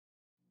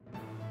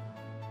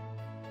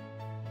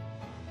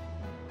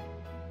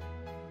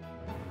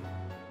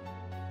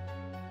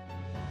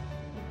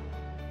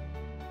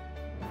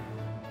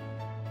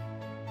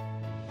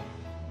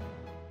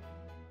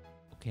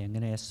Okay, I'm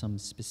going to ask some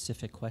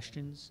specific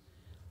questions.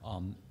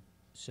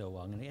 So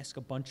I'm going to ask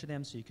a bunch of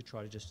them, so you could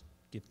try to just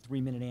give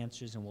 3-minute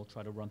answers, and we'll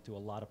try to run through a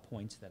lot of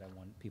points that I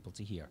want people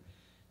to hear.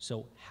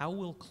 So how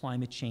will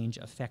climate change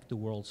affect the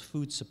world's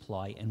food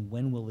supply, and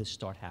when will this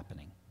start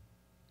happening?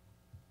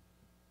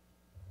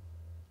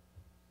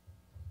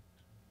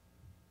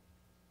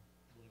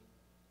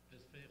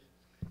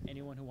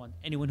 Anyone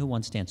who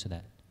wants to answer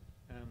that?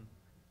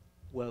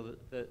 Well,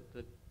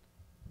 the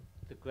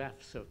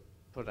graphs of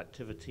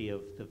productivity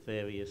of the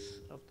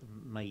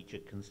major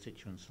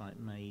constituents like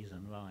maize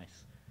and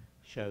rice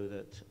show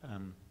that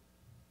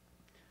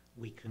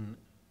we can,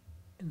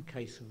 in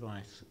case of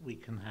rice, we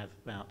can have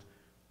about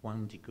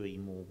 1 degree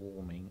more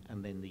warming,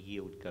 and then the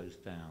yield goes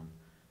down.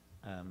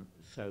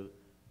 So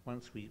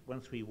once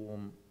we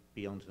warm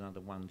beyond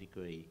another 1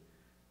 degree,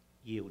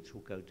 yields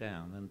will go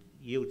down, and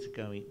yields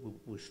are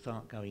will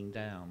start going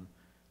down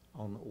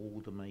on all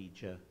the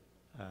major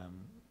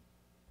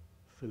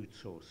food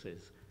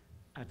sources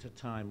at a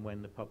time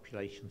when the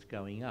population's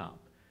going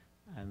up.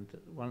 And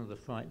one of the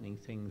frightening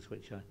things,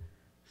 which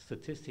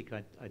statistic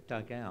I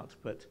dug out,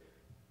 but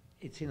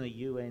it's in a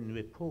UN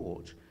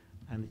report,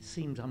 and it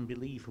seems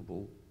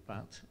unbelievable,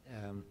 but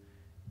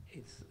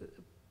it's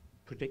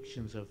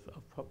predictions of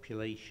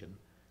population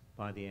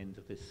by the end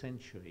of this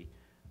century,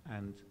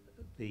 and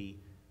they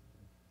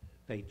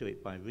do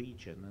it by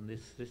region, and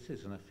this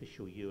is an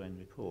official UN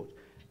report,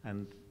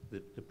 and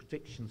the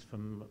predictions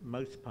from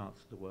most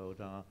parts of the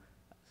world are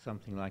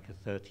something like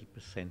a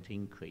 30%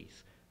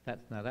 increase.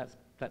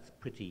 That's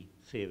pretty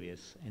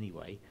serious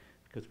anyway,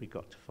 because we've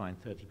got to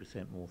find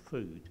 30% more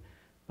food.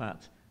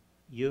 But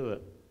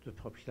Europe, the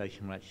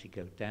population will actually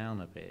go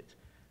down a bit,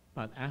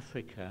 but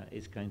Africa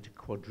is going to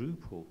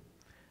quadruple,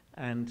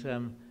 and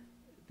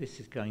this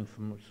is going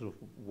from sort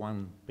of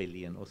 1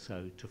 billion or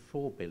so to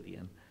 4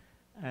 billion.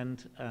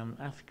 And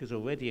Africa's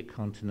already a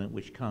continent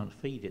which can't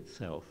feed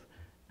itself,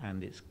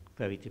 and it's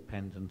very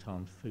dependent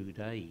on food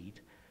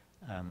aid.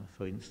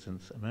 For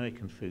instance,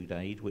 American food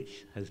aid,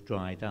 which has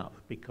dried up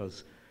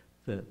because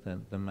the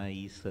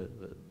maize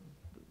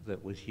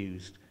that was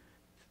used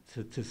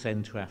to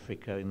send to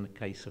Africa in the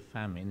case of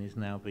famine is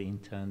now being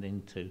turned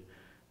into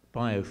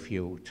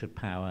biofuel to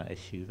power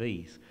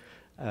SUVs.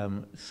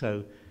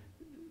 So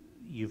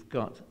you've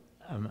got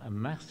a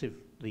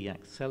massively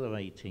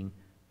accelerating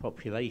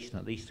population,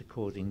 at least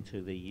according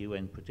to the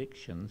UN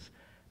predictions,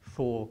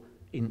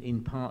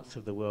 in parts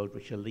of the world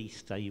which are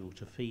least able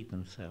to feed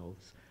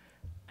themselves.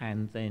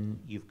 And then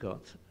you've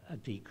got a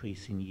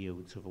decrease in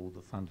yields of all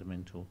the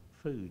fundamental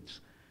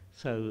foods.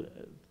 So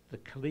the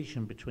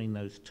collision between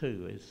those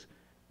two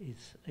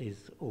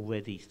is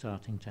already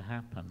starting to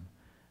happen,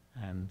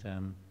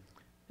 and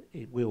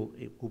it will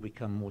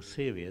become more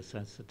serious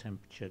as the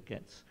temperature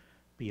gets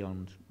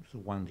beyond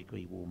sort of 1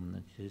 degree warmer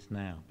than it is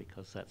now,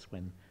 because that's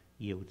when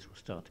yields will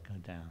start to go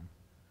down.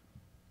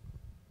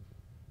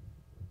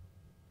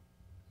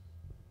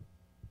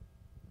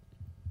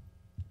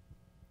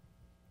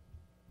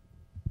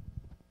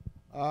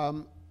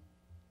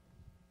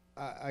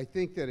 I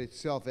think that it's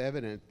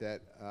self-evident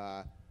that,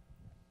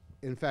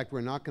 in fact,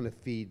 we're not going to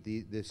feed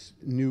this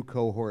new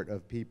cohort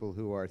of people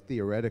who are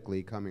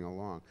theoretically coming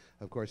along.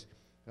 Of course,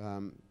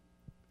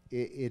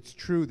 it's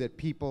true that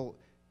people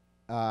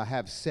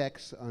have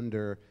sex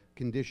under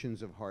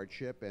conditions of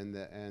hardship, and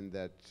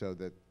that so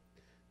that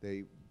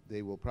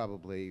they will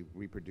probably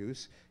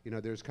reproduce. You know,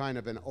 there's kind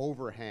of an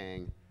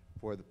overhang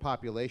for the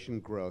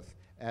population growth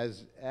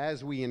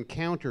as we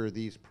encounter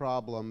these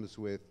problems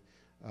with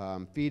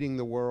feeding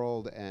the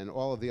world and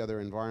all of the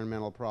other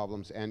environmental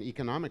problems and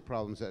economic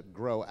problems that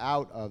grow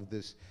out of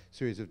this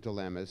series of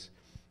dilemmas.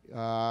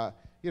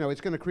 You know,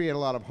 it's going to create a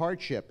lot of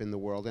hardship in the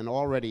world, and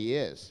already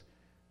is.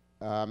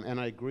 And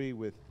I agree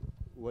with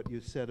what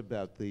you said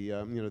about the,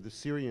 you know, the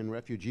Syrian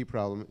refugee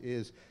problem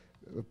is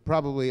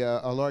probably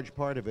a large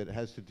part of it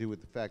has to do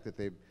with the fact that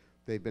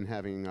they've been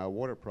having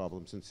water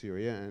problems in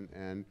Syria,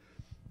 and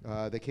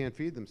they can't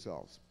feed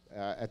themselves.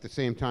 At the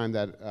same time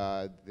that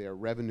their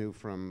revenue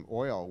from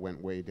oil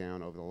went way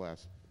down over the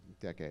last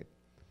decade.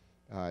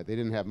 They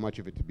didn't have much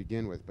of it to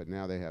begin with, but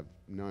now they have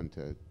none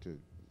to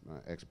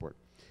export.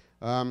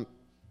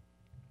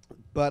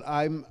 But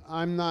I'm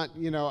not,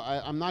 you know,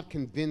 I'm not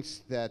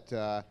convinced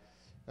that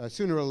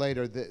sooner or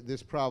later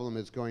this problem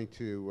is going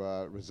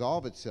to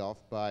resolve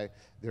itself by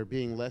there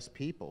being less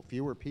people,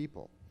 fewer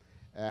people.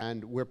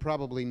 And we're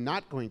probably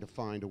not going to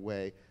find a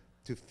way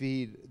to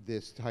feed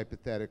this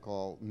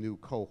hypothetical new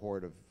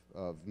cohort of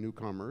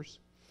newcomers.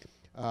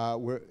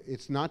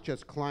 It's not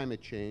just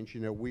climate change. You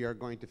know, we are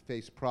going to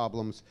face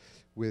problems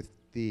with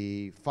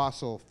the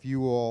fossil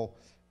fuel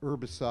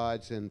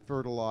herbicides and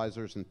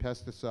fertilizers and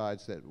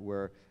pesticides that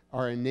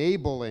are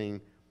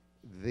enabling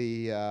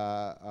the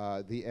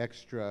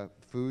extra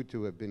food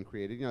to have been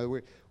created. You know,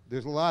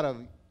 there's a lot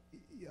of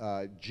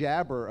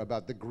jabber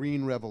about the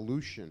green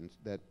revolution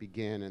that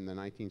began in the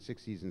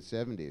 1960s and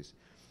 70s,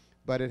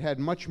 but it had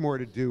much more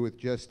to do with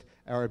just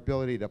our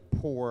ability to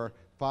pour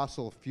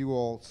fossil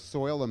fuel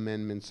soil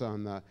amendments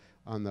on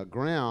the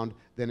ground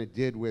than it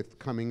did with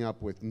coming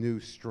up with new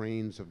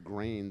strains of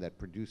grain that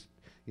produced,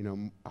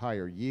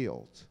 higher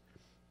yields.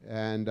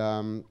 And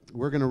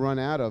we're going to run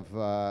out of,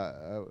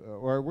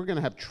 or we're going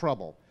to have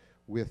trouble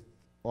with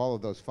all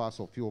of those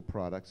fossil fuel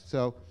products.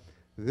 So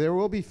there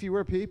will be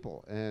fewer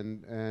people,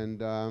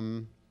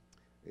 and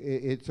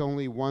it's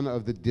only one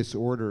of the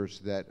disorders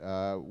that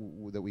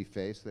that we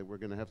face that we're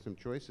going to have some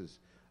choices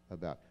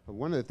about. But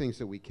one of the things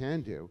that we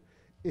can do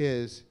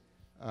is,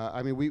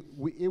 I mean,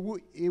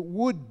 it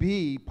would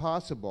be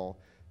possible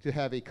to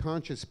have a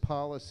conscious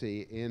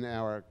policy in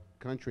our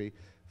country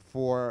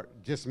for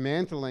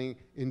dismantling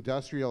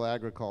industrial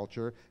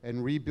agriculture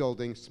and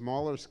rebuilding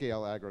smaller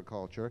scale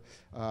agriculture,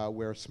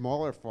 where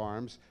smaller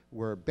farms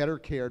were better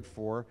cared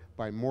for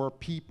by more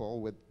people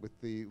with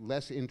the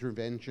less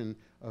intervention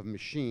of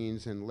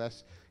machines and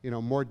less,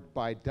 more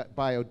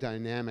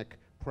biodynamic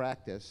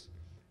practice.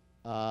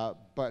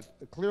 But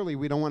clearly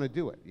we don't want to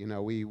do it.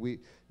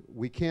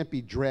 We can't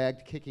be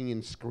dragged kicking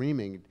and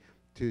screaming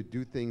to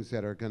do things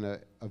that are going to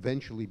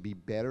eventually be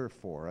better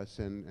for us,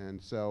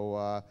 and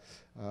so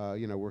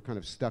we're kind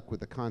of stuck with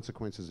the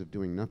consequences of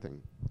doing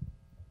nothing.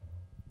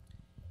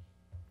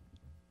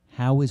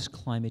 How is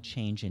climate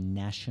change a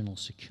national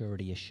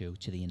security issue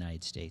to the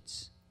United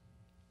States?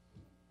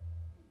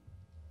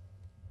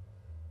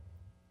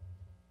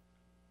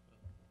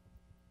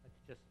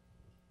 I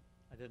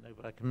don't know,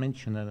 but I can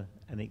mention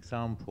an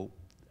example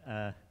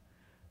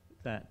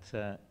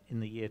that in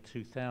the year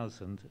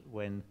 2000,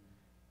 when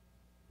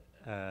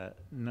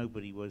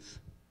nobody was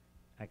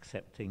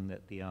accepting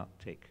that the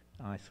Arctic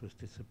ice was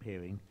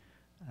disappearing,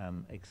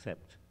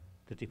 except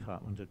the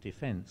Department of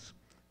Defense,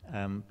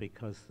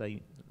 because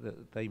the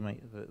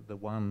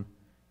one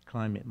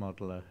climate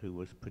modeler who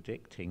was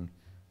predicting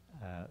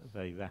a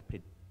very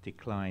rapid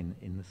decline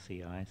in the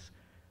sea ice,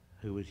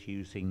 who was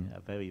using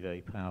a very,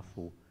 very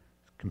powerful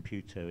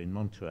computer in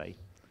Monterey,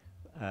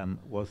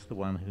 was the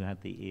one who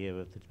had the ear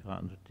of the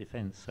Department of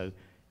Defense. So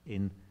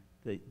in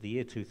the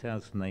year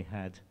 2000, they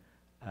had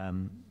a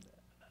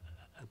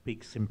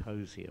big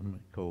symposium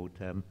called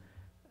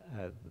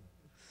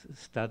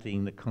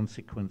studying the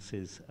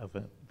consequences of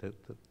the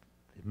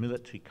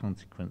military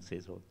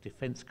consequences or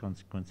defense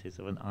consequences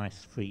of an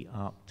ice-free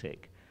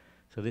Arctic.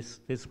 So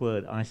this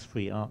word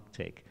ice-free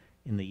Arctic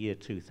in the year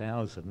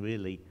 2000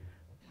 really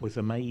was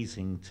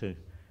amazing to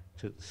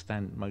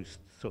most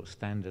sort of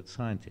standard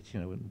scientists.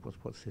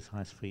 What's this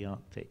ice-free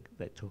Arctic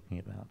they're talking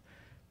about?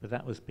 But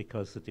that was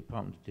because the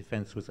Department of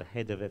Defense was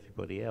ahead of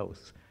everybody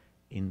else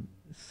in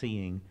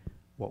seeing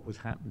what was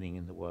happening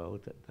in the world,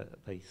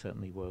 that they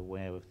certainly were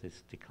aware of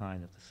this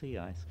decline of the sea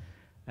ice.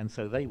 And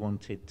so they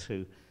wanted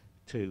to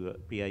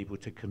be able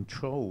to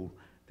control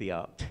the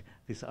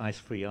this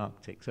ice-free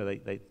Arctic. So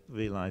they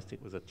realized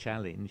it was a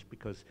challenge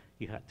because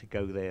you had to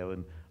go there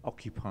and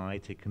occupy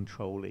to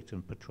control it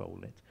and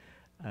patrol it.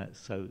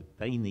 So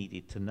they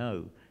needed to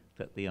know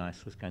that the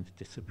ice was going to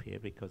disappear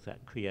because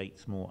that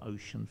creates more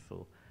ocean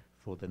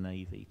for the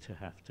Navy to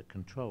have to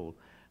control.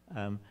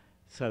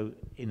 So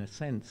in a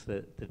sense,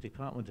 the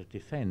Department of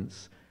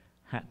Defense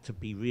had to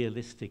be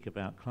realistic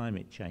about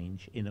climate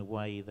change in a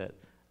way that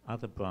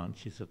other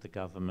branches of the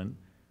government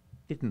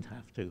didn't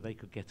have to. They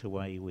could get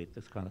away with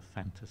this kind of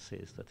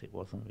fantasies that it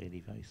wasn't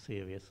really very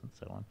serious and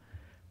so on.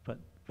 But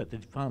the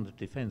Department of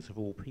Defense, of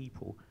all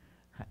people,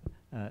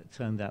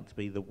 turned out to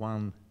be the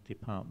one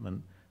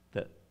department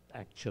that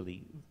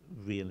actually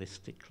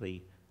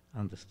realistically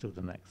understood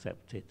and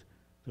accepted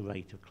the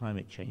rate of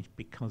climate change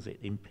because it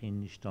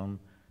impinged on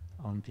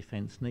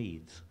defense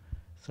needs.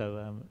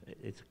 So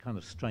it's a kind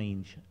of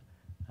strange,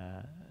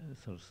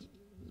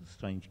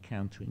 strange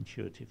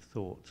counterintuitive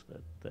thought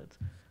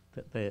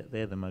that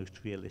they're the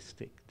most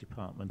realistic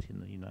department in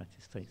the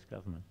United States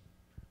government.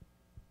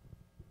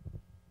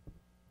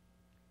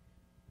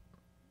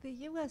 The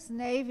U.S.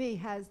 Navy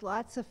has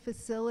lots of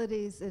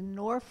facilities in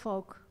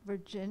Norfolk,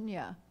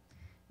 Virginia.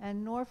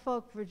 And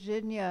Norfolk,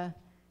 Virginia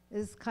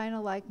is kind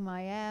of like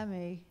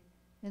Miami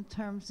in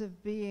terms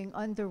of being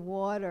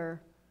underwater,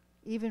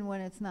 even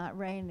when it's not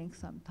raining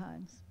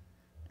sometimes.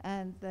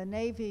 And the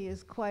Navy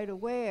is quite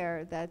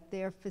aware that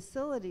their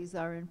facilities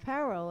are in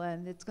peril,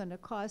 and it's going to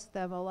cost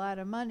them a lot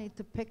of money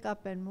to pick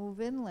up and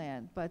move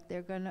inland, but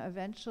they're going to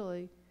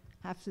eventually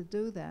have to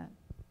do that.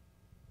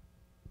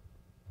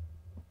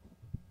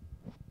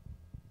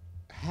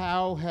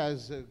 How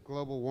has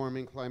global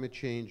warming, climate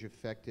change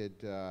affected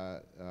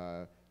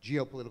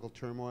geopolitical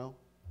turmoil?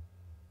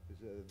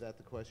 Is that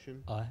the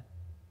question?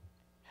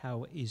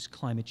 How is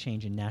climate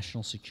change a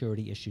national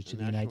security issue to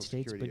the United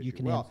States? But you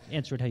can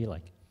answer it how you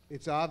like.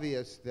 It's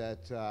obvious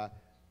that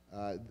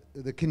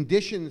the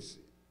conditions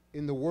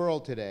in the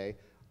world today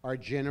are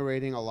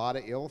generating a lot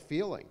of ill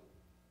feeling.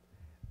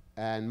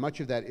 And much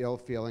of that ill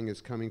feeling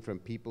is coming from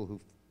people who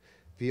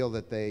feel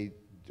that they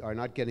are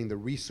not getting the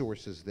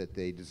resources that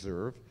they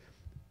deserve.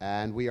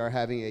 And we are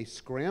having a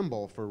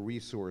scramble for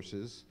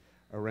resources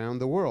around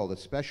the world,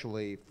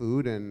 especially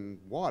food and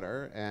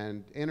water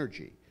and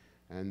energy.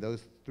 And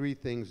those three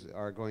things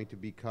are going to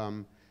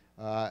become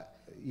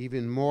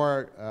even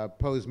more,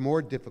 pose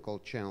more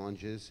difficult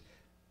challenges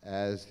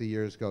as the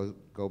years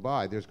go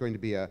by. There's going to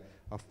be a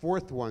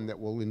fourth one that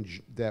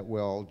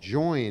will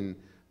join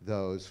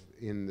those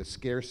in the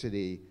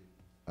scarcity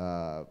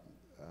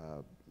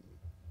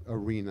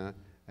arena,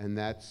 and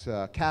that's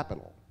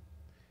capital,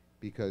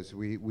 because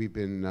we've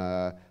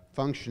been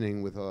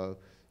functioning with a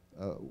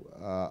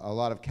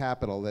lot of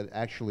capital that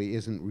actually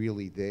isn't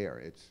really there.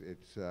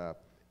 It's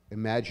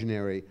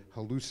imaginary,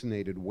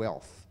 hallucinated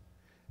wealth,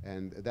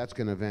 and that's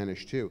going to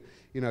vanish too.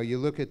 You know, you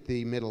look at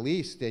the Middle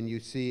East and you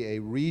see a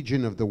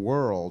region of the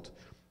world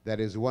that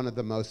is one of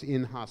the most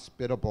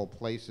inhospitable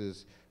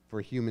places for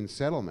human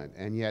settlement,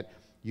 and yet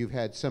you've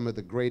had some of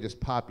the greatest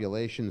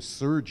population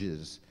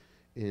surges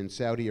in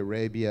Saudi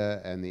Arabia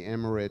and the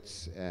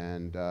Emirates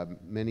and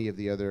many of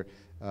the other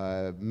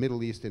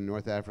Middle East and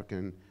North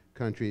African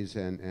countries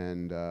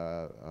and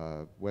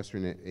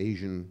Western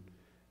Asian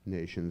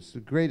nations. The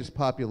greatest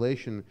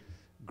population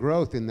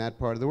growth in that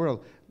part of the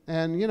world.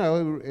 And, you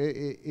know,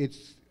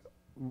 it's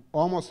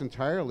almost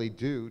entirely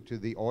due to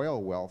the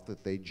oil wealth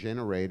that they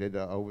generated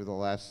over the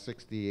last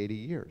 60, 80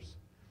 years.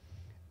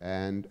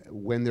 And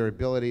when their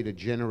ability to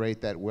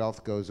generate that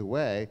wealth goes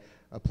away,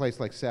 a place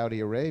like Saudi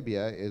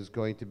Arabia is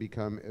going to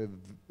become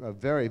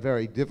very,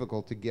 very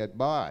difficult to get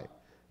by.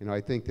 You know,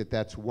 I think that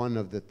that's one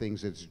of the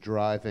things that's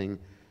driving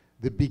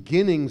the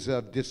beginnings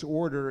of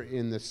disorder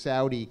in the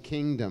Saudi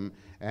kingdom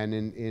and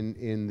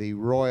in the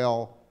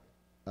royal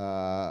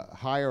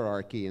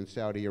hierarchy in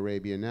Saudi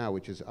Arabia now,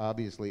 which is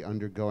obviously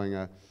undergoing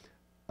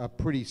a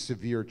pretty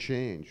severe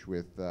change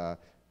with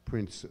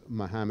Prince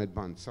Mohammed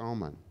bin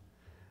Salman.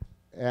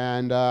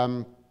 And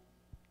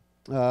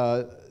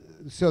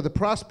so the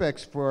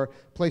prospects for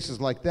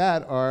places like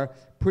that are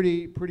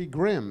pretty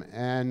grim,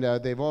 and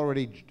they've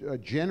already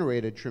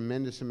generated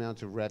tremendous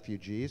amounts of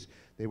refugees.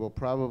 They will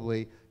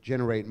probably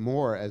generate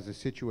more as the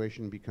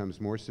situation becomes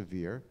more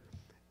severe,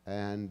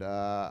 and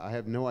I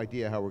have no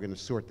idea how we're going to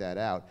sort that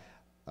out,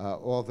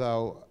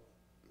 although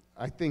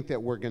I think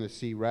that we're going to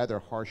see rather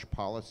harsh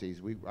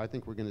policies. I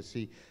think we're going to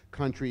see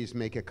countries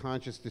make a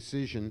conscious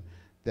decision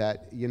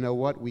that, you know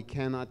what, we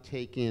cannot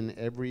take in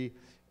every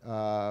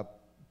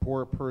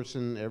poor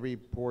person, every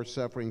poor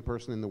suffering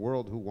person in the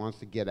world who wants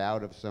to get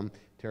out of some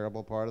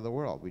terrible part of the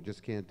world. We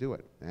just can't do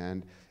it.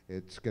 And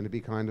it's going to be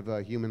kind of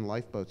a human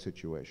lifeboat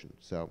situation.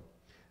 So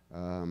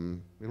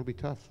it'll be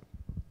tough.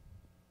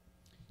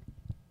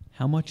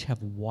 How much have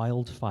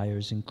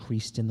wildfires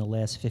increased in the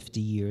last 50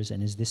 years,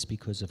 and is this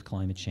because of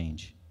climate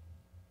change?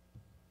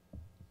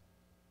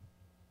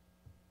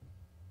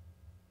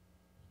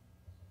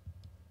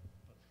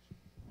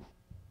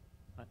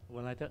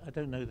 Well, I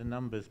don't know the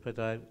numbers, but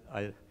I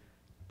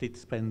did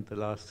spend the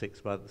last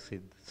 6 months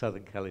in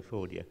Southern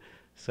California,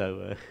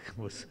 so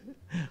was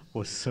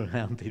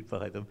surrounded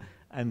by them.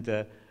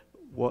 And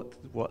what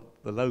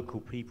the local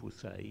people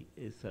say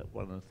is that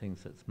one of the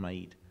things that's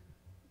made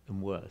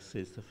them worse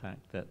is the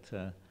fact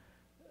that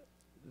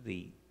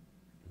the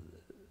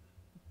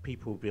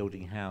people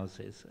building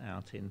houses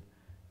out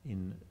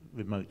in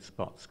remote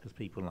spots, because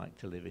people like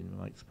to live in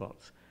remote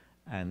spots,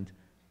 and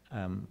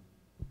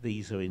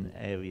these are in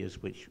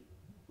areas which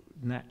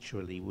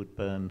naturally would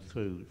burn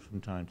through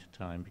from time to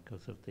time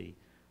because of the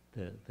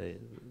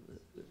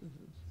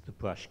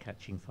brush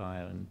catching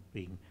fire and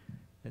being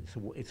it's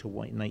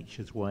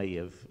nature's way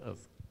of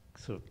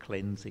sort of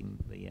cleansing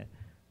the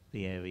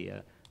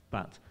area.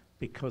 But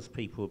because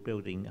people are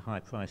building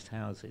high-priced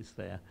houses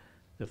there,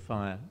 the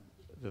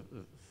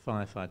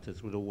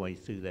firefighters would always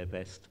do their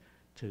best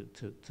to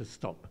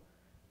stop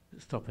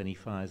any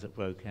fires that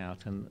broke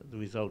out, and the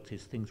result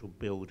is things will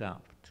build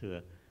up to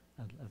a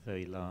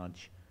very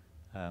large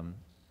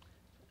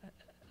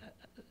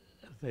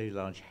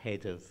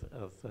head of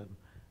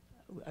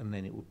and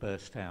then it will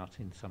burst out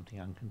in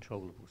something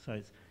uncontrollable.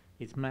 So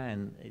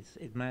man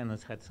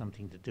has had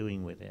something to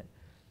doing with it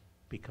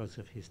because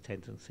of his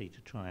tendency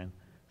to try and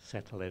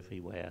settle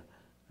everywhere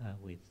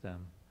with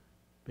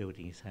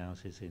building his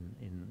houses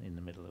in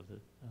the middle of the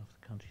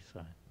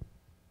countryside.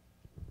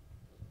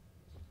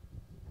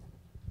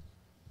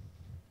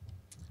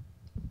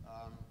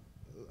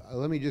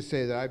 Let me just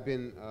say that I've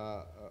been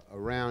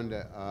around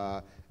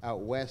out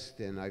west,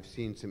 and I've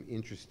seen some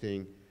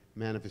interesting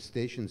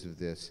manifestations of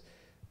this.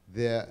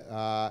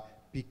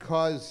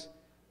 Because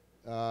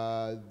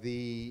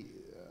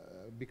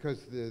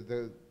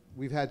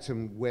we've had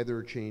some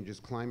weather changes,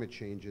 climate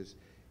changes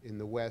in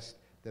the West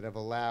that have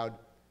allowed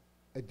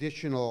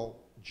additional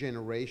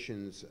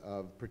generations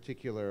of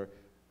particular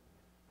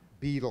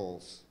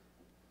beetles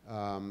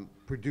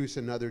produce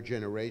another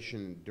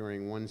generation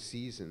during one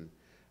season.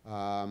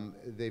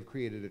 They've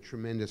created a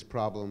tremendous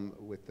problem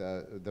with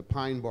the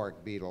pine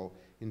bark beetle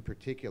in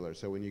particular.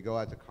 So when you go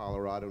out to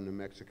Colorado, New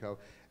Mexico,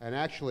 and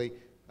actually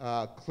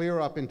clear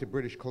up into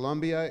British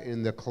Columbia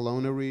in the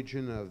Kelowna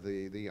region of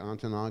the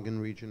Ontonagon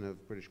region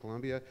of British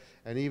Columbia,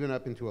 and even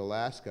up into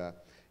Alaska,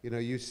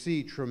 you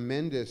see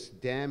tremendous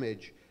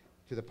damage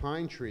to the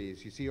pine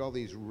trees. You see all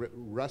these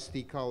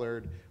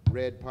rusty-colored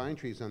red pine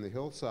trees on the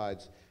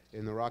hillsides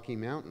in the Rocky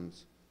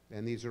Mountains.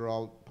 And these are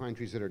all pine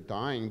trees that are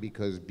dying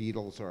because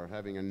beetles are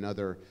having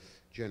another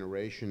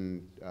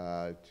generation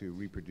to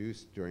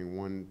reproduce during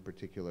one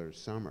particular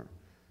summer.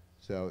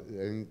 So,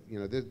 and, you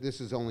know,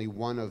 this is only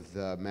one of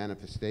the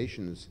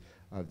manifestations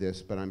of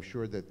this, but I'm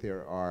sure that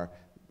there are,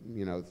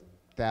 you know,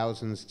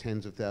 thousands,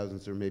 tens of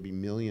thousands, or maybe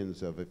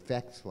millions of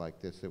effects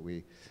like this that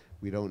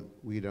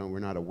we're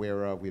not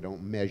aware of, we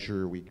don't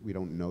measure, we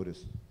don't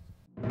notice.